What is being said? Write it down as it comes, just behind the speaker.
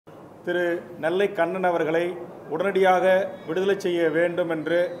திரு நெல்லை கண்ணன் அவர்களை உடனடியாக விடுதலை செய்ய வேண்டும்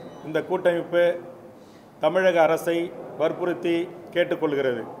என்று இந்த கூட்டமைப்பு தமிழக அரசை வற்புறுத்தி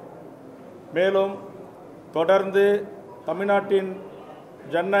கேட்டுக்கொள்கிறது. மேலும் தொடர்ந்து தமிழ்நாட்டின்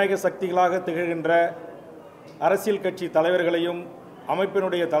ஜனநாயக சக்திகளாக திகழ்கின்ற அரசியல் கட்சி தலைவர்களையும்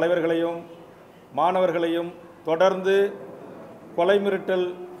அமைப்பினுடைய தலைவர்களையும் மாணவர்களையும் தொடர்ந்து கொலை மிரட்டல்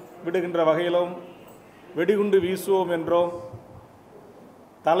விடுகின்ற வகையிலும் வெடிகுண்டு வீசுவோம் என்றும்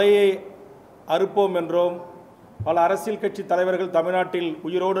தலையை அறுப்போம் என்றும் பல அரசியல் கட்சி தலைவர்கள் தமிழ்நாட்டில்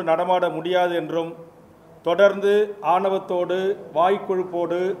உயிரோடு நடமாட முடியாது என்றும் தொடர்ந்து ஆணவத்தோடு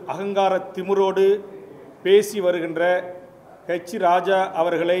வாய்க்கொழுப்போடு அகங்கார திமிரோடு பேசி வருகின்ற h.ராஜா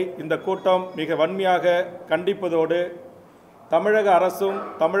அவர்களை இந்த கூட்டம் மிக வன்மையாக கண்டிப்பதோடு தமிழக அரசும்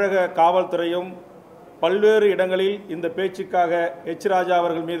தமிழக காவல்துறையும் பல்வேறு இடங்களில் இந்த பேச்சுக்காக h.ராஜா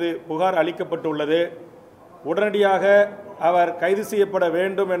அவர்கள் மீது புகார் அளிக்கப்பட்டுள்ளது. உடனடியாக அவர் கைது செய்யப்பட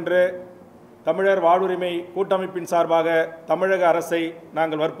வேண்டும் என்று தமிழர் வாழ்வுரிமை கூட்டமைப்பின் சார்பாக தமிழக அரசை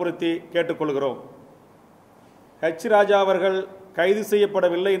நாங்கள் வற்புறுத்தி கேட்டுக்கொள்கிறோம். h.ராஜா அவர்கள் கைது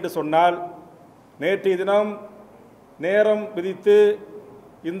செய்யப்படவில்லை என்று சொன்னால் நேற்றைய தினம் நேரம் விதித்து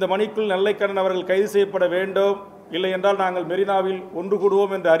இந்த மணிக்குள் நெல்லை கண்ணன் அவர்கள் கைது செய்யப்பட வேண்டும், இல்லை என்றால் நாங்கள் மெரினாவில் ஒன்று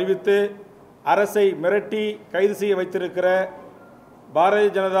கூடுவோம் என்று அறிவித்து அரசை மிரட்டி கைது செய்ய வைத்திருக்கிற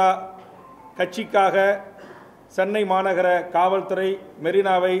பாரதிய ஜனதா கட்சிக்காக சென்னை மாநகர காவல்துறை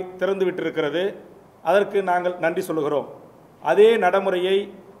மெரினாவை திறந்துவிட்டிருக்கிறது. அதற்கு நாங்கள் நன்றி சொல்லுகிறோம். அதே நடைமுறையை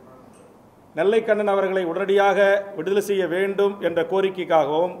நெல்லை கண்ணன் அவர்களை உடனடியாக விடுதலை செய்ய வேண்டும் என்ற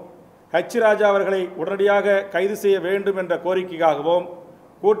கோரிக்கைக்காகவும் h.ராஜா அவர்களை உடனடியாக கைது செய்ய வேண்டும் என்ற கோரிக்கைக்காகவும்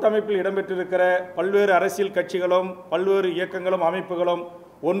கூட்டமைப்பில் இடம்பெற்றிருக்கிற பல்வேறு அரசியல் கட்சிகளும் பல்வேறு இயக்கங்களும் அமைப்புகளும்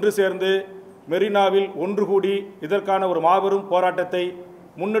ஒன்று சேர்ந்து மெரினாவில் ஒன்று கூடி இதற்கான ஒரு மாபெரும் போராட்டத்தை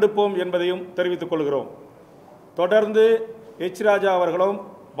முன்னெடுப்போம் என்பதையும் தெரிவித்துக் கொள்கிறோம். தொடர்ந்து h.ராஜா அவர்களும்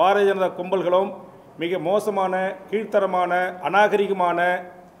பாரதிய ஜனதா கும்பல்களும் மிக மோசமான கீழ்த்தரமான அநாகரிகமான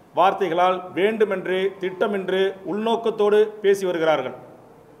வார்த்தைகளால் வேண்டுமென்று திட்டமின்றி உள்நோக்கத்தோடு பேசி வருகிறார்கள்.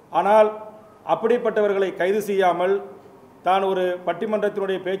 ஆனால் அப்படிப்பட்டவர்களை கைது செய்யாமல் தான் ஒரு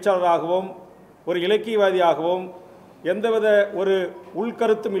பட்டிமன்றத்தினுடைய பேச்சாளராகவும் ஒரு இலக்கியவாதியாகவும் எந்தவித ஒரு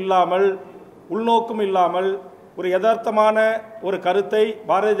உள்கருத்தும் இல்லாமல் உள்நோக்கும் இல்லாமல் ஒரு யதார்த்தமான ஒரு கருத்தை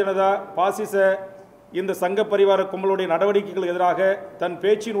பாரதிய ஜனதா பாசிச இந்த சங்க பரிவார கும்பலுடைய நடவடிக்கைகளுக்கு எதிராக தன்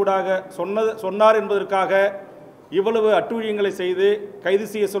பேச்சினூடாக சொன்னார் என்பதற்காக இவ்வளவு அட்டூழியங்களை செய்து கைது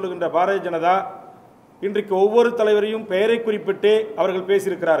செய்ய சொல்லுகின்ற பாரதிய ஜனதா இன்றைக்கு ஒவ்வொரு தலைவரையும் பெயரை குறிப்பிட்டு அவர்கள்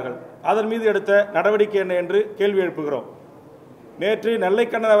பேசியிருக்கிறார்கள். அதன் மீது எடுத்த நடவடிக்கை என்ன என்று கேள்வி எழுப்புகிறோம். நேற்று நெல்லை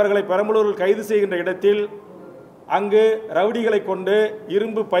கண்ணன் அவர்களை பெரம்பலூரில் கைது செய்கின்ற இடத்தில் அங்கு ரவுடிகளை கொண்டு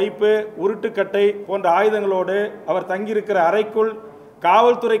இரும்பு பைப்பு உருட்டுக்கட்டை போன்ற ஆயுதங்களோடு அவர் தங்கியிருக்கிற அறைக்குள்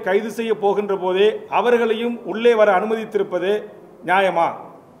காவல்துறை கைது செய்ய போகின்ற போதே அவர்களையும் உள்ளே வர அனுமதித்திருப்பது நியாயமா?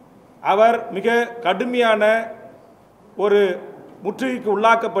 அவர் மிக கடுமையான ஒரு முற்றுகைக்கு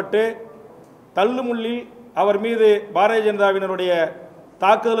உள்ளாக்கப்பட்டு தள்ளுமுள்ளில் அவர் மீது பாரதிய ஜனதாவினருடைய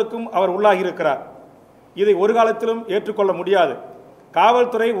தாக்குதலுக்கும் அவர் உள்ளாகியிருக்கிறார். இதை ஒரு காலத்திலும் ஏற்றுக்கொள்ள முடியாது.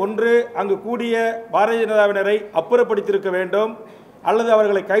 காவல்துறை ஒன்று அங்கு கூடிய பாரதிய ஜனதாவினரை அப்புறப்படுத்தியிருக்க வேண்டும், அல்லது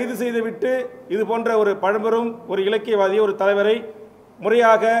அவர்களை கைது செய்துவிட்டு இது போன்ற ஒரு பழம்பெரும் ஒரு இலக்கியவாதி ஒரு தலைவரை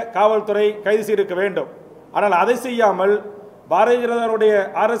முறையாக காவல்துறை கைது செய்திருக்க வேண்டும். ஆனால் அதை செய்யாமல் பாரதிய ஜனதாவுடைய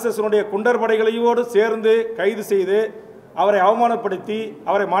RSSனுடைய குண்டர் படைகளையோடு சேர்ந்து கைது செய்து அவரை அவமானப்படுத்தி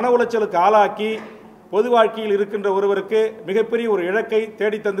அவரை மன உளைச்சலுக்கு ஆளாக்கி பொது வாழ்க்கையில் இருக்கின்ற ஒருவருக்கு மிகப்பெரிய ஒரு இலக்கை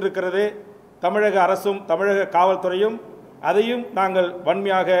தேடி தந்திருக்கிறது தமிழக அரசும் தமிழக காவல்துறையும். அதையும் நாங்கள்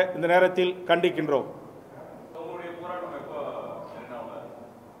வன்மையாக இந்த நேரத்தில் கண்டிக்கின்றோம்.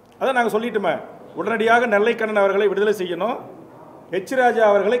 அதான் நாங்கள் சொல்லிட்டோமே, உடனடியாக நெல்லை கண்ணன் அவர்களை விடுதலை செய்யணும், h.ராஜா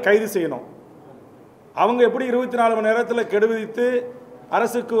அவர்களை கைது செய்யணும். அவங்க எப்படி 24 மணி நேரத்தில் கெடு விதித்து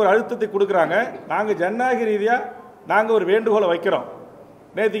அரசுக்கு ஒரு அழுத்தத்தை கொடுக்குறாங்க. நாங்கள் ஜனநாயக ரீதியாக நாங்கள் ஒரு வேண்டுகோளை வைக்கிறோம்.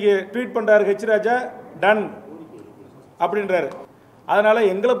 நேற்றுக்கு ட்வீட் பண்ணுறாரு h.ராஜா டன் அப்படின்றாரு. அதனால்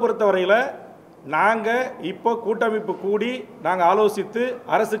எங்களை பொறுத்தவரையில் நாங்கள் இப்போ கூட்டமைப்பு கூடி நாங்கள் ஆலோசித்து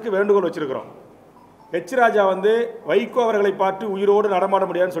அரசுக்கு வேண்டுகோள் வச்சுருக்கிறோம். h.ராஜா வைகோ அவர்களை பார்த்து உயிரோடு நடமாட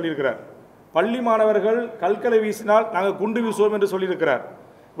முடியாதுன்னு சொல்லியிருக்கிறார். பள்ளி மாணவர்கள் கல்கலை வீசினால் நாங்கள் குண்டு வீசுவோம் என்று சொல்லியிருக்கிறார்.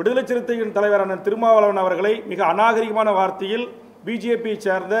 விடுதலை சிறுத்தைகளின் தலைவரான திருமாவளவன் அவர்களை மிக அநாகரிகமான வார்த்தையில் பிஜேபியை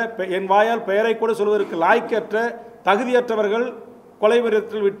சேர்ந்த என் வாயால் பெயரை கூட சொல்வதற்கு லாய்க்கற்ற தகுதியற்றவர்கள் கொலை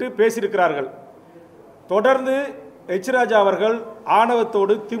மிரட்டல் விட்டு பேசியிருக்கிறார்கள். தொடர்ந்து h.ராஜா அவர்கள்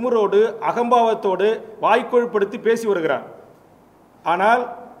ஆணவத்தோடு திமிரோடு அகம்பாவத்தோடு வாய்க்கொழுப்படுத்தி பேசி வருகிறார். ஆனால்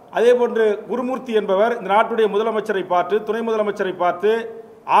அதேபோன்று குருமூர்த்தி என்பவர் இந்த நாட்டுடைய முதலமைச்சரை பார்த்து துணை முதலமைச்சரை பார்த்து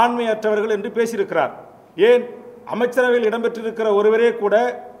ஆண்மையற்றவர்கள் என்று பேசியிருக்கிறார். ஏன் அமைச்சரவையில் இடம்பெற்றிருக்கிற ஒருவரே கூட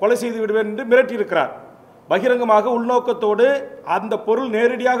கொலை செய்து விடுவேன் என்று மிரட்டியிருக்கிறார். பகிரங்கமாக உள்நோக்கத்தோடு அந்த பொருள்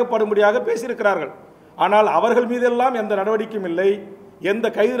நேரடியாக படும்படியாக பேசியிருக்கிறார்கள். ஆனால் அவர்கள் மீதெல்லாம் எந்த நடவடிக்கையும் இல்லை, எந்த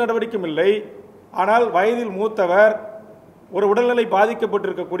கைது நடவடிக்கையும் இல்லை. ஆனால் வயதில் மூத்தவர், ஒரு உடல்நிலை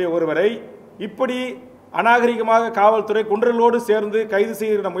பாதிக்கப்பட்டிருக்கக்கூடிய ஒருவரை இப்படி அநாகரிகமாக காவல்துறை குன்றலோடு சேர்ந்து கைது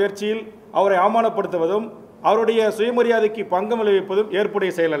செய்கிற முயற்சியில் அவரை அவமானப்படுத்துவதும் அவருடைய சுயமரியாதைக்கு பங்கம் விளைவிப்பதும்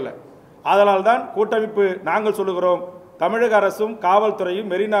ஏற்புடைய செயல் அல்ல. அதனால் தான் கூட்டமைப்பு நாங்கள் சொல்லுகிறோம், தமிழக அரசும் காவல்துறையும்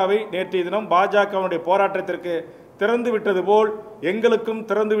மெரினாவை நேற்றைய தினம் பாஜகவுடைய போராட்டத்திற்கு திறந்து விட்டது போல் எங்களுக்கும்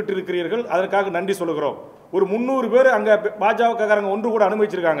திறந்து விட்டிருக்கிறீர்கள். அதற்காக நன்றி சொல்லுகிறோம். ஒரு 300 பேர் அங்கே பாஜகக்காரங்க ஒன்று கூட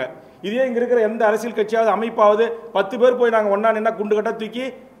அனுமதிச்சிருக்காங்க. இதே இங்கே இருக்கிற எந்த அரசியல் கட்சியாவது அமைப்பாவது 10 பேர் போய் நாங்கள் ஒன்றா நின்னா குண்டு கட்ட தூக்கி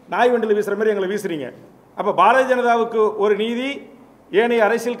நாய் வண்டியில் வீசுகிற மாதிரி எங்களை வீசுறீங்க. அப்போ பாரதிய ஜனதாவுக்கு ஒரு நீதி, ஏனைய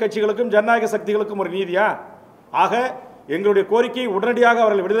அரசியல் கட்சிகளுக்கும் ஜனநாயக சக்திகளுக்கும் ஒரு நீதியா? ஆக எங்களுடைய கோரிக்கை உடனடியாக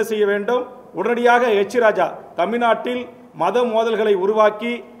அவர்கள் விடுதலை செய்ய வேண்டும். உடனடியாக h.ராஜா தமிழ்நாட்டில் மத மோதல்களை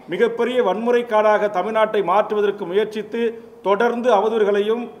உருவாக்கி மிகப்பெரிய வன்முறை காடாக தமிழ்நாட்டை மாற்றுவதற்கு முயற்சித்து தொடர்ந்து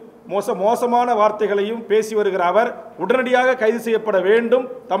அவதூறுகளையும் மோசமான வார்த்தைகளையும் பேசி வருகிற அவர் உடனடியாக கைது செய்யப்பட வேண்டும்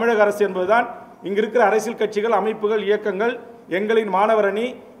தமிழக அரசு என்பதுதான் இங்கு இருக்கிற அரசியல் கட்சிகள், அமைப்புகள், இயக்கங்கள், எங்களின் மாணவர் அணி,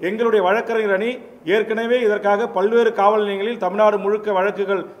 எங்களுடைய வழக்கறிஞர் அணி ஏற்கனவே இதற்காக பல்வேறு காவல் நிலையங்களில் தமிழ்நாடு முழுக்க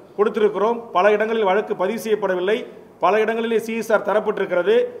வழக்குகள் கொடுத்திருக்கிறோம். பல இடங்களில் வழக்கு பதிவு செய்யப்படவில்லை, பல இடங்களிலே சிஎஸ்ஆர்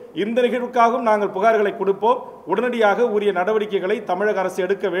தரப்பட்டிருக்கிறது. இந்த நிகழ்வுக்காகவும் நாங்கள் புகார்களை கொடுப்போம். உடனடியாக உரிய நடவடிக்கைகளை தமிழக அரசு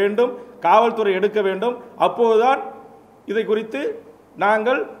எடுக்க வேண்டும், காவல்துறை எடுக்க வேண்டும். அப்போதுதான் இதை குறித்து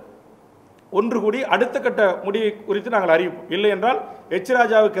நாங்கள் ஒன்று கூடி அடுத்த கட்ட முடிவை குறித்து நாங்கள் அறிவிப்போம். இல்லை என்றால்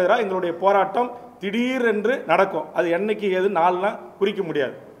h.ராஜாவுக்கு எதிராக எங்களுடைய போராட்டம் திடீரென்று நடக்கும். அது என்னைக்கு ஏது நாள்லாம் குறிக்க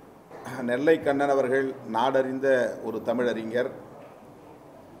முடியாது. நெல்லை கண்ணன் அவர்கள் நாடறிந்த ஒரு தமிழறிஞர்.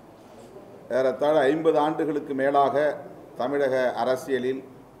 ஏறத்தாழ 50 ஆண்டுகளுக்கு மேலாக தமிழக அரசியலில்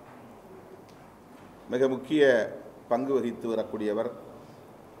மிக முக்கிய பங்கு வகித்து வரக்கூடியவர்.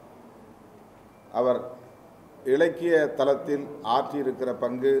 அவர் இலக்கிய தளத்தில் ஆற்றியிருக்கிற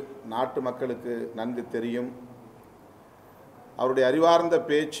பங்கு நாட்டு மக்களுக்கு நன்கு தெரியும். அவருடைய அறிவார்ந்த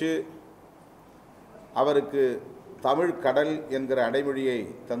பேச்சு அவருக்கு தமிழ் கடல் என்கிற அடைமொழியை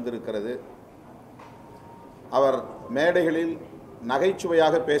தந்திருக்கிறது. அவர் மேடைகளில்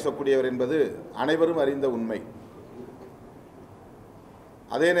நகைச்சுவையாக பேசக்கூடியவர் என்பது அனைவரும் அறிந்த உண்மை.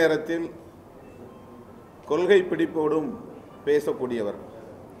 அதே நேரத்தில் கொள்கை பிடிப்போடும் பேசக்கூடியவர்.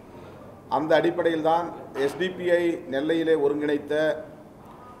 அந்த அடிப்படையில் தான் SDPI நெல்லையிலே ஒருங்கிணைத்த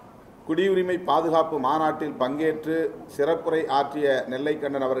குடியுரிமை பாதுகாப்பு மாநாட்டில் பங்கேற்று சிறப்புரை ஆற்றிய நெல்லை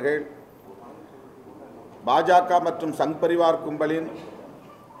கண்ணன் அவர்கள் பாஜக மற்றும் சங் பரிவார் கும்பலின்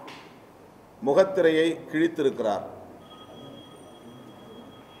முகத்திரையை கிழித்திருக்கிறார்.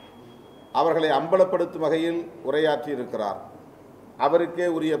 அவர்களை அம்பலப்படுத்தும் வகையில் உரையாற்றியிருக்கிறார். அவருக்கே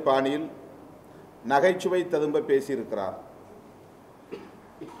உரிய பாணியில் நகைச்சுவை ததும்ப பேசியிருக்கிறார்.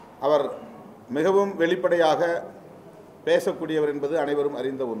 அவர் மிகவும் வெளிப்படையாக பேசக்கூடியவர் என்பது அனைவரும்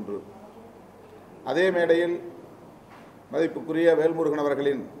அறிந்த ஒன்று. அதே மேடையில் மதிப்புக்குரிய வேல்முருகன்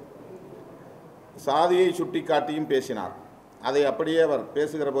அவர்களின் சாதியை சுட்டிக்காட்டியும் பேசினார். அதை அப்படியே அவர்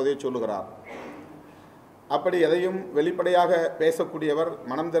பேசுகிற போதே சொல்லுகிறார். அப்படி எதையும் வெளிப்படையாக பேசக்கூடியவர்,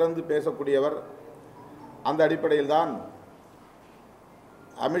 மனம் திறந்து பேசக்கூடியவர். அந்த அடிப்படையில் தான்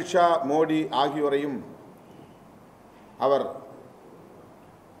அமித்ஷா, மோடி ஆகியோரையும் அவர்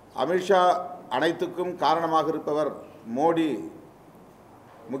அமித்ஷா அனைத்துக்கும் காரணமாக இருப்பவர் மோடி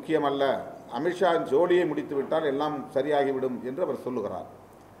முக்கியமல்ல, அமித்ஷா ஜோடியை முடித்துவிட்டால் எல்லாம் சரியாகிவிடும் என்று அவர் சொல்லுகிறார்.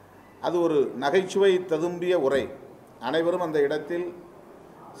 அது ஒரு நகைச்சுவை ததும்பிய உரை. அனைவரும் அந்த இடத்தில்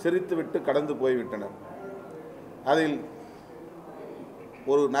சிரித்துவிட்டு கடந்து போய்விட்டனர். அதில்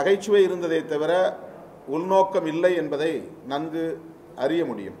ஒரு நகைச்சுவை இருந்ததை தவிர உள்நோக்கம் இல்லை என்பதை நன்கு அறிய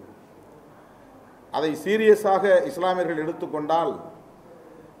முடியும். அதை சீரியஸாக இஸ்லாமியர்கள் எடுத்துக்கொண்டால்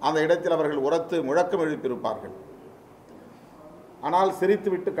அந்த இடத்தில் அவர்கள் உரத்து முழக்கம் எழுப்பியிருப்பார்கள். ஆனால்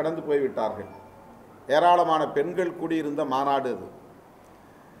சிரித்துவிட்டு கடந்து போய்விட்டார்கள். ஏராளமான பெண்கள் கூடியிருந்த மாநாடு அது.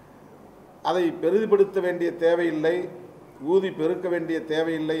 அதை பெரிதுபடுத்த வேண்டிய தேவையில்லை, ஊதி பெருக்க வேண்டிய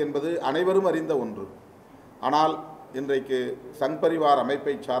தேவையில்லை என்பது அனைவரும் அறிந்த ஒன்று. ஆனால் இன்றைக்கு சங் பரிவார்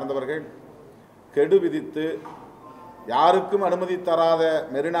அமைப்பை சார்ந்தவர்கள் கெடு விதித்து யாருக்கும் அனுமதி தராத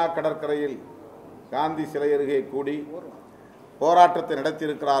மெரினா கடற்கரையில் காந்தி சிலை அருகே கூடி போராட்டத்தை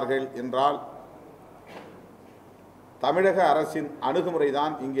நடத்தியிருக்கிறார்கள் என்றால் தமிழக அரசின்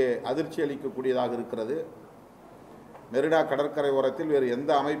அணுகுமுறைதான் இங்கே அதிர்ச்சி அளிக்கக்கூடியதாக இருக்கிறது. மெரினா கடற்கரை ஓரத்தில் வேறு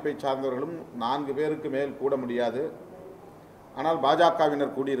எந்த அமைப்பை சார்ந்தவர்களும் 4 பேருக்கு மேல் கூட முடியாது. ஆனால்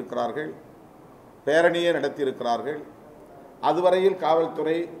பாஜகவினர் கூடியிருக்கிறார்கள், பேரணியை நடத்தியிருக்கிறார்கள். அதுவரையில்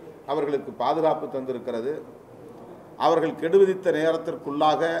காவல்துறை அவர்களுக்கு பாதுகாப்பு தந்திருக்கிறது. அவர்கள் கெடுவிதித்த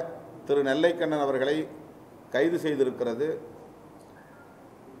நேரத்திற்குள்ளாக திரு நெல்லை கண்ணன் அவர்களை கைது செய்திருக்கிறது.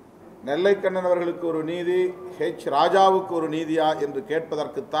 நெல்லை கண்ணன் அவர்களுக்கு ஒரு நீதி, h.ராஜாவுக்கு ஒரு நீதியா என்று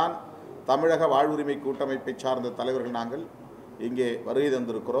கேட்பதற்குத்தான் தமிழக வாழ்வுரிமை கூட்டமைப்பை சார்ந்த தலைவர்கள் நாங்கள் இங்கே வருகை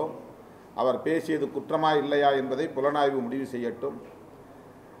தந்திருக்கிறோம். அவர் பேசியது குற்றமா இல்லையா என்பதை புலனாய்வு முடிவு செய்யட்டும்,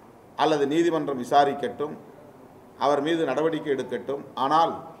 அல்லது நீதிமன்றம் விசாரிக்கட்டும், அவர் மீது நடவடிக்கை எடுக்கட்டும்.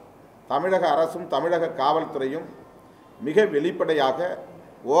 ஆனால் தமிழக அரசும் தமிழக காவல்துறையும் மிக வெளிப்படையாக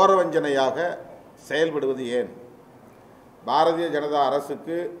ஓரவஞ்சனையாக செயல்படுவது ஏன்? பாரதிய ஜனதா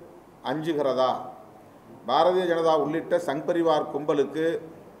அரசுக்கு அஞ்சுகிறதா? பாரதிய ஜனதா உள்ளிட்ட சங் பரிவார் கும்பலுக்கு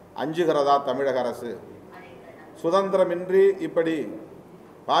அஞ்சுகிறதா தமிழக அரசு? சுதந்திரமின்றி இப்படி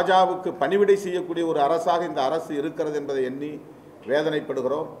பாஜகவுக்கு பணிவிடை செய்யக்கூடிய ஒரு அரசாக இந்த அரசு இருக்கிறது என்பதை எண்ணி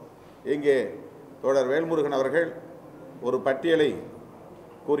வேதனைப்படுகிறோம். இங்கே தோழர் வேல்முருகன் அவர்கள் ஒரு பட்டியலை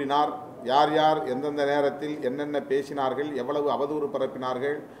கூறினார். யார் யார் எந்தெந்த நேரத்தில் என்னென்ன பேசினார்கள், எவ்வளவு அவதூறு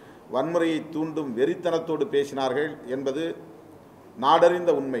பரப்பினார்கள், வன்முறையை தூண்டும் வெறித்தனத்தோடு பேசினார்கள் என்பது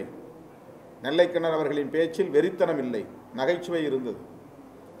நாடறிந்த உண்மை. நெல்லை கண்ணன் அவர்களின் பேச்சில் வெறித்தனம் இல்லை, நகைச்சுவை இருந்தது.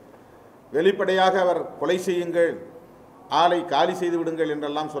 வெளிப்படையாக அவர் கொலை செய்யுங்கள், ஆளை காலி செய்து விடுங்கள்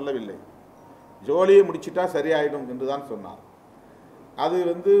என்றெல்லாம் சொல்லவில்லை. ஜோலியை முடிச்சிட்டா சரியாயிடும் என்று தான் சொன்னார். அது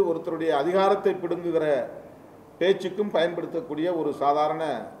ஒருத்தருடைய அதிகாரத்தை பிடுங்குகிற பேச்சுக்கும் பயன்படுத்தக்கூடிய ஒரு சாதாரண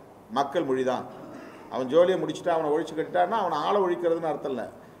மக்கள் மொழிதான். அவன் ஜோலியை முடிச்சுட்டா, அவனை ஒழிச்சு கட்டான்னா அவனை ஆளை ஒழிக்கிறதுன்னு அர்த்தம் இல்லை,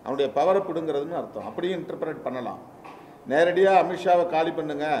 அவனுடைய பவரை பிடுங்கிறதுன்னு அர்த்தம். அப்படியும் இன்டர்பிரேட் பண்ணலாம். நேரடியாக அமித்ஷாவை காலி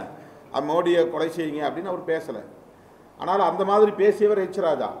பண்ணுங்க, மோடியை கொலை செய்யுங்க அப்படின்னு அவர் பேசலை. ஆனால் அந்த மாதிரி பேசியவர்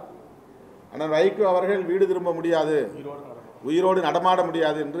h.ராஜா. அண்ணன் வைகோ அவர்கள் வீடு திரும்ப முடியாது, உயிரோடு நடமாட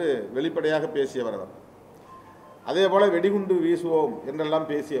முடியாது என்று வெளிப்படையாக பேசியவர் அவர். அதே போல வெடிகுண்டு வீசுவோம் என்றெல்லாம்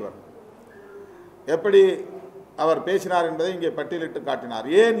பேசியவர். எப்படி அவர் பேசினார் என்பதை இங்கே பட்டியலிட்டு காட்டினார்.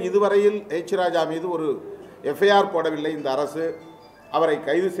 ஏன் இதுவரையில் h.ராஜா மீது ஒரு எஃப்ஐஆர் போடவில்லை இந்த அரசு? அவரை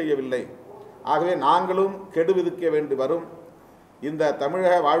கைது செய்யவில்லை. ஆகவே நாங்களும் கெடு விதிக்க வேண்டி வரும். இந்த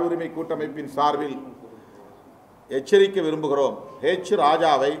தமிழக வாழ்வுரிமை கூட்டமைப்பின் சார்பில் எச்சரிக்க விரும்புகிறோம்.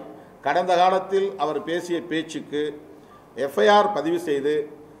 h.ராஜாவை கடந்த காலத்தில் அவர் பேசிய பேச்சுக்கு எஃப்ஐஆர் பதிவு செய்து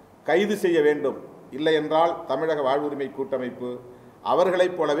கைது செய்ய வேண்டும். இல்லை என்றால் தமிழக வாழ்வுரிமை கூட்டமைப்பு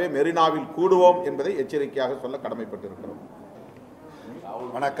அவர்களைப் போலவே மெரினாவில் கூடுவோம் என்பதை எச்சரிக்கையாக சொல்ல கடமைப்பட்டிருக்கிறோம்.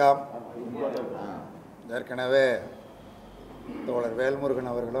 வணக்கம். ஏற்கனவே தோழர்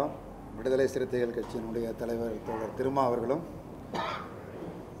வேல்முருகன் அவர்களும் விடுதலை சிறுத்தைகள் கட்சியினுடைய தலைவர் தோழர் திருமா அவர்களும்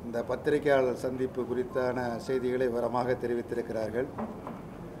இந்த பத்திரிகையாளர் சந்திப்பு குறித்தான செய்திகளை விவரமாக தெரிவித்திருக்கிறார்கள்.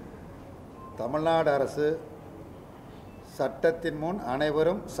 தமிழ்நாடு அரசு சட்டத்தின் முன்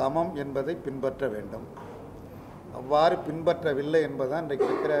அனைவரும் சமம் என்பதை பின்பற்ற வேண்டும். அவ்வாறு பின்பற்றவில்லை என்பதுதான் இன்றைக்கு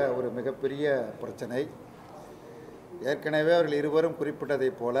இருக்கிற ஒரு மிகப்பெரிய பிரச்சனை. ஏற்கனவே அவர்கள் இருவரும்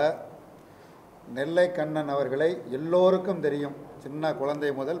குறிப்பிட்டதைப் போல நெல்லை கண்ணன் அவர்களை எல்லோருக்கும் தெரியும், சின்ன குழந்தை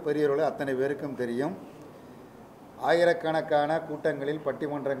முதல் பெரியவர்கள் அத்தனை பேருக்கும் தெரியும். ஆயிரக்கணக்கான கூட்டங்களில்,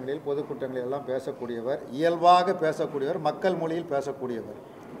 பட்டிமன்றங்களில், பொதுக்கூட்டங்களில் எல்லாம் பேசக்கூடியவர், இயல்பாக பேசக்கூடியவர், மக்கள் மொழியில் பேசக்கூடியவர்.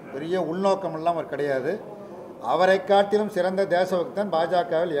 பெரிய உள்நோக்கமெல்லாம் அவர் கிடையாது. அவரை காட்டிலும் சிறந்த தேசபக்தன்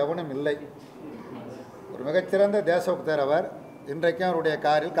பாஜகவில் எவனும் இல்லை. ஒரு மிகச்சிறந்த தேசபக்தர் அவர். இன்றைக்கும் அவருடைய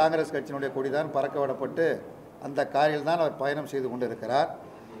காரில் காங்கிரஸ் கட்சியினுடைய கொடிதான் பறக்க விடப்பட்டு அந்த காரில் தான் அவர் பயணம் செய்து கொண்டிருக்கிறார்.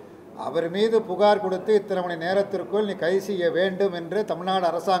 அவர் மீது புகார் கொடுத்து இத்தனை மணி நேரத்திற்குள் நீ கைது செய்ய வேண்டும் என்று தமிழ்நாடு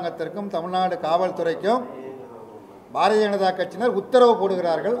அரசாங்கத்திற்கும் தமிழ்நாடு காவல்துறைக்கும் பாரதிய ஜனதா கட்சியினர் உத்தரவு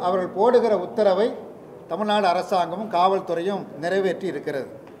போடுகிறார்கள். அவர்கள் போடுகிற உத்தரவை தமிழ்நாடு அரசாங்கமும் காவல்துறையும் நிறைவேற்றி இருக்கிறது.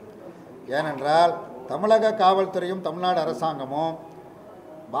 ஏனென்றால் தமிழக காவல்துறையும் தமிழ்நாடு அரசாங்கமும்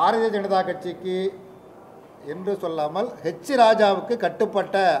பாரதிய ஜனதா கட்சிக்கு என்று சொல்லாமல் h.ராஜாவுக்கு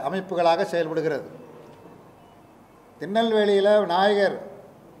கட்டுப்பட்ட அமைப்புகளாக செயல்படுகிறது. திருநெல்வேலியில் விநாயகர்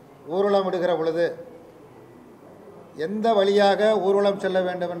ஊர்வலம் விடுகிற பொழுது எந்த வழியாக ஊர்வலம் செல்ல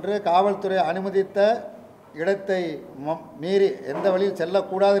வேண்டும் என்று காவல்துறை அனுமதித்த இடத்தை மீறி எந்த வழியில்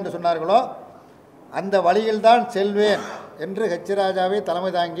செல்லக்கூடாது என்று சொன்னார்களோ அந்த வழியில்தான் செல்வேன் என்று h.ராஜாவை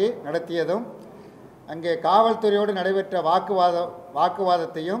தலைமை தாங்கி நடத்தியதும், அங்கே காவல்துறையோடு நடைபெற்ற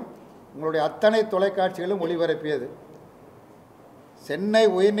வாக்குவாதத்தையும் உங்களுடைய அத்தனை தொலைக்காட்சிகளும் ஒளிபரப்பியது. சென்னை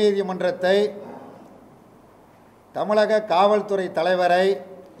உயர்நீதிமன்றத்தை, தமிழக காவல்துறை தலைவரை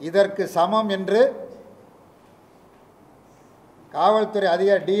இதற்கு சமம் என்று காவல்துறை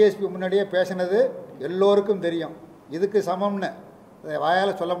அதிகாரி டிஎஸ்பி முன்னாடியே பேசினது எல்லோருக்கும் தெரியும். இதுக்கு சமம்னு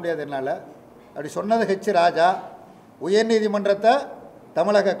வாயால் சொல்ல முடியாது என்னால். அப்படி சொன்னது h.ராஜா. உயர்நீதிமன்றத்தை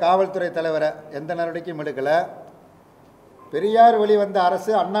தமிழக காவல்துறை தலைவரை எந்த நடவடிக்கையும் எடுக்கலை. பெரியார் வழி வந்த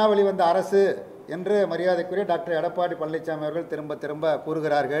அரசு, அண்ணா வழி வந்த அரசு என்று மரியாதைக்குரிய டாக்டர் எடப்பாடி பழனிசாமி அவர்கள் திரும்ப திரும்ப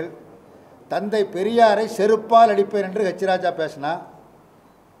கூறுகிறார்கள். தந்தை பெரியாரை செருப்பால் அடிப்பேன் என்று h.ராஜா பேசினா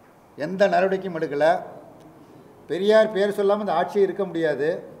எந்த நடவடிக்கையும் எடுக்கலை. பெரியார் பேர் சொல்லாமல் இந்த ஆட்சியை இருக்க முடியாது.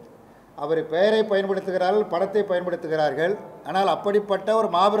 அவர் பெயரை பயன்படுத்துகிறார்கள், படத்தை பயன்படுத்துகிறார்கள். ஆனால் அப்படிப்பட்ட ஒரு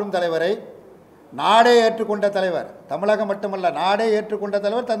மாபெரும் தலைவரை நாடே ஏற்றுக்கொண்ட தலைவர், தமிழகம் மட்டுமல்ல நாடே ஏற்றுக்கொண்ட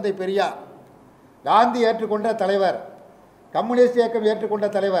தலைவர் தந்தை பெரியார். காந்தி ஏற்றுக்கொண்ட தலைவர், கம்யூனிஸ்ட் இயக்கம் ஏற்றுக்கொண்ட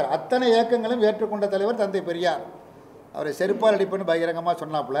தலைவர், அத்தனை இயக்கங்களும் ஏற்றுக்கொண்ட தலைவர் தந்தை பெரியார். அவரை செருப்பால் அடிப்புன்னு பகிரங்கமாக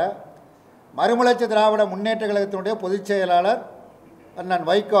சொன்னாப்புல. மறுமலர்ச்சி திராவிட முன்னேற்ற கழகத்தினுடைய பொதுச் செயலாளர் அண்ணன்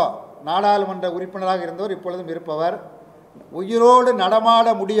வைகோ நாடாளுமன்ற உறுப்பினராக இருந்தவர், இப்பொழுதும் இருப்பவர். உயிரோடு நடமாட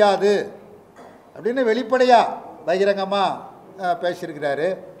முடியாது அப்படின்னு வெளிப்படையாக பகிரங்கமாக பேசியிருக்கிறாரு.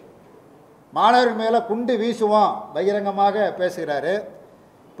 மாணவர்கள் மேலே குண்டு வீசுவோம் பகிரங்கமாக பேசுகிறாரு.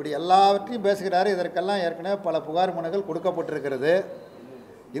 இப்படி எல்லாவற்றையும் பேசுகிறாரு. இதற்கெல்லாம் ஏற்கனவே பல புகார் மனுக்கள் கொடுக்கப்பட்டிருக்கிறது.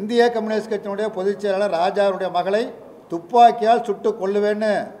 இந்திய கம்யூனிஸ்ட் கட்சியினுடைய பொதுச் செயலாளர் ராஜாவுடைய மகளை துப்பாக்கியால் சுட்டு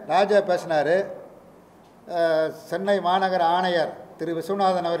கொல்லுவேன்னு ராஜா பேசினார். சென்னை மாநகர ஆணையர் திரு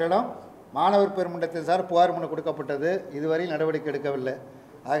விஸ்வநாதன் அவரிடம் மாணவர் பெருமன்றத்தின் சார் புகார் மனு கொடுக்கப்பட்டது. இதுவரையில் நடவடிக்கை எடுக்கவில்லை.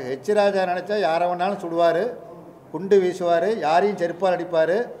 ஆக h.ராஜா நினச்சா யாரை வேணாலும் சுடுவார், குண்டு வீசுவார், யாரையும் செருப்பால்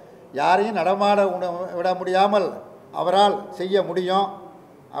அடிப்பார், யாரையும் நடமாட விட முடியாமல் அவரால் செய்ய முடியும்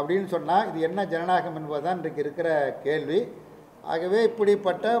அப்படின்னு சொன்னால் இது என்ன ஜனநாயகம் என்பதுதான் இன்றைக்கு இருக்கிற கேள்வி. ஆகவே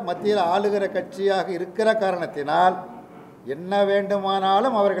இப்படிப்பட்ட மத்தியில் ஆளுகிற கட்சியாக இருக்கிற காரணத்தினால் என்ன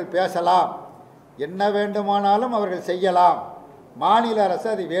வேண்டுமானாலும் அவர்கள் பேசலாம், என்ன வேண்டுமானாலும் அவர்கள் செய்யலாம். மாநில அரசு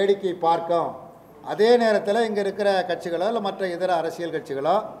அதை வேடிக்கை பார்க்கும். அதே நேரத்தில் இங்கே இருக்கிற கட்சிகளோ இல்லை மற்ற இதர அரசியல்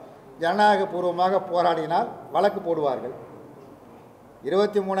கட்சிகளோ ஜனநாயகபூர்வமாக போராடினால் வழக்கு போடுவார்கள்.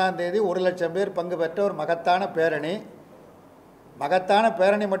 23ஆம் தேதி 1,00,000 பேர் பங்கு பெற்ற ஒரு மகத்தான பேரணி. மகத்தான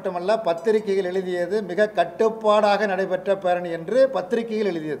பேரணி மட்டுமல்ல, பத்திரிகைகள் எழுதியது மிக கட்டுப்பாடாக நடைபெற்ற பேரணி என்று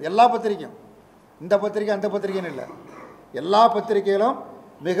பத்திரிகைகள் எழுதியது. எல்லா பத்திரிகையும், இந்த பத்திரிகை அந்த பத்திரிகைன்னு இல்லை, எல்லா பத்திரிகைகளும்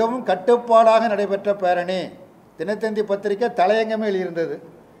மிகவும் கட்டுப்பாடாக நடைபெற்ற பேரணி. தினத்தந்தி பத்திரிகை தலையங்கமே எழுதியிருந்தது.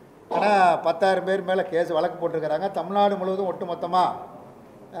 ஆனால் 10,000 பேர் மேலே கேஸ் வழக்கு போட்டிருக்கிறாங்க. தமிழ்நாடு முழுவதும் ஒட்டுமொத்தமாக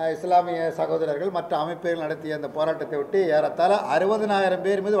இஸ்லாமிய சகோதரர்கள் மற்ற அமைப்புகள் நடத்திய அந்த போராட்டத்தை விட்டு ஏறத்தாழ 60,000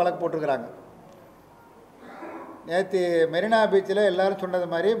 பேர் மீது வழக்கு போட்டிருக்கிறாங்க. நேற்று மெரினா பீச்சில் எல்லோரும் சொன்னது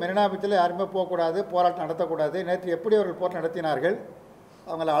மாதிரி மெரினா பீச்சில் யாருமே போகக்கூடாது, போராட்டம் நடத்தக்கூடாது. நேற்று எப்படி அவர்கள் போராட்டம் நடத்தினார்கள்?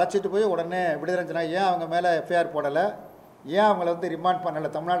 அவங்கள அழைச்சிட்டு போய் உடனே விடுதலைஞ்சினா ஏன் அவங்க மேலே எஃப்ஐஆர் போடலை, ஏன் அவங்கள ரிமாண்ட் பண்ணலை,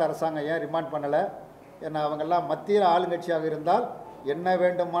 தமிழ்நாடு அரசாங்கம் ஏன் ரிமாண்ட் பண்ணலை? ஏன்னா அவங்கெல்லாம் மத்தியில் ஆளுங்கட்சியாக இருந்தால் என்ன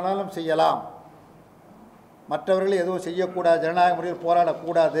வேண்டுமானாலும் செய்யலாம், மற்றவர்கள் எதுவும் செய்யக்கூடாது, ஜனநாயக முறையில்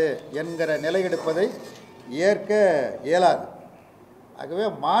போராடக்கூடாது என்கிற நிலை எடுப்பதை ஏற்க இயலாது. ஆகவே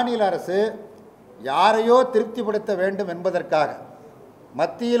மாநில அரசு யாரையோ திருப்திப்படுத்த வேண்டும் என்பதற்காக,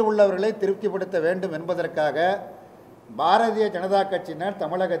 மத்தியில் உள்ளவர்களை திருப்திப்படுத்த வேண்டும் என்பதற்காக பாரதிய ஜனதா கட்சியினர்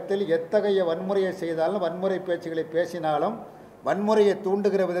தமிழகத்தில் எத்தகைய வன்முறையை செய்தாலும், வன்முறை பேச்சுகளை பேசினாலும், வன்முறையை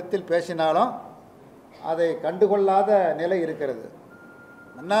தூண்டுகிற விதத்தில் பேசினாலும் அதை கண்டுகொள்ளாத நிலை இருக்கிறது.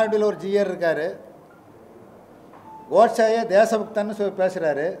 மன்னார்குடியில் ஒரு ஜிஆர் இருக்கார், கோட்சேயை தேசபக்தன்னு சொல்லி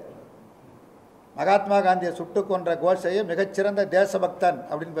பேசுகிறாரு. மகாத்மா காந்தியை சுட்டு கொன்ற கோட்சேயை மிகச்சிறந்த தேசபக்தன்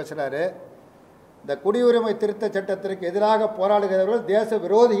அப்படின்னு பேசுகிறாரு. இந்த குடியுரிமை திருத்த சட்டத்திற்கு எதிராக போராடுகிறவர்கள் தேச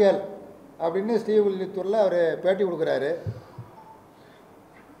விரோதிகள் அப்படின்னு ஸ்ரீவில்லிபுத்தூரில் அவர் பேட்டி கொடுக்குறாரு.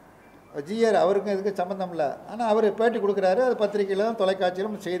 ஜிஆர் அவருக்கும் இதுக்கு சம்மந்தம் இல்லை, ஆனால் அவர் பேட்டி கொடுக்குறாரு. அது பத்திரிகையிலும்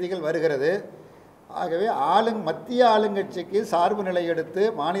தொலைக்காட்சியிலும் செய்திகள் வருகிறது. ஆகவே மத்திய ஆளுங்கட்சிக்கு சார்பு நிலை எடுத்து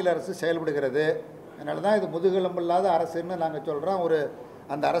மாநில அரசு செயல்படுகிறது. அதனால தான் இது முதுகெலும்பில்லாத அரசுன்னு நாங்கள் சொல்கிறோம்.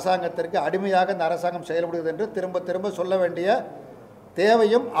 அந்த அரசாங்கத்திற்கு அடிமையாக அந்த அரசாங்கம் செயல்படுகிறது என்று திரும்ப திரும்ப சொல்ல வேண்டிய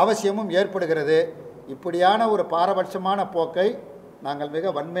தேவையும் அவசியமும் ஏற்படுகிறது. இப்படியான ஒரு பாரபட்சமான போக்கை நாங்கள்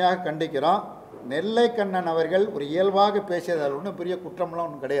மிக வன்மையாக கண்டிக்கிறோம். நெல்லை கண்ணன் அவர்கள் ஒரு இயல்பாக பேசியது, அது ஒன்றும் பெரிய குற்றம்லாம்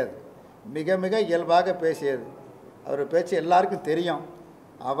ஒன்றும் கிடையாது, மிக மிக இயல்பாக பேசியது. அவர் பேச்சு எல்லாருக்கும் தெரியும்.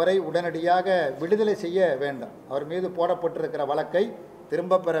 அவரை உடனடியாக விடுதலை செய்ய வேண்டும். அவர் மீது போடப்பட்டிருக்கிற வழக்கை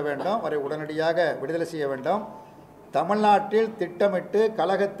திரும்ப பெற வேண்டும். அவரை உடனடியாக விடுதலை செய்ய வேண்டும். தமிழ்நாட்டில் திட்டமிட்டு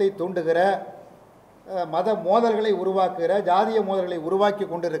கலகத்தை தூண்டுகிற, மத மோதல்களை உருவாக்குகிற, ஜாதிய மோதல்களை உருவாக்கி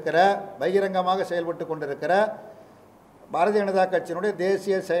கொண்டிருக்கிற, பகிரங்கமாக செயல்பட்டு கொண்டிருக்கிற பாரதிய ஜனதா கட்சியினுடைய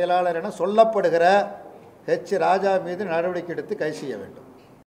தேசிய செயலாளர் என சொல்லப்படுகிற h.ராஜா மீது நடவடிக்கை எடுத்து கைது செய்ய வேண்டும்.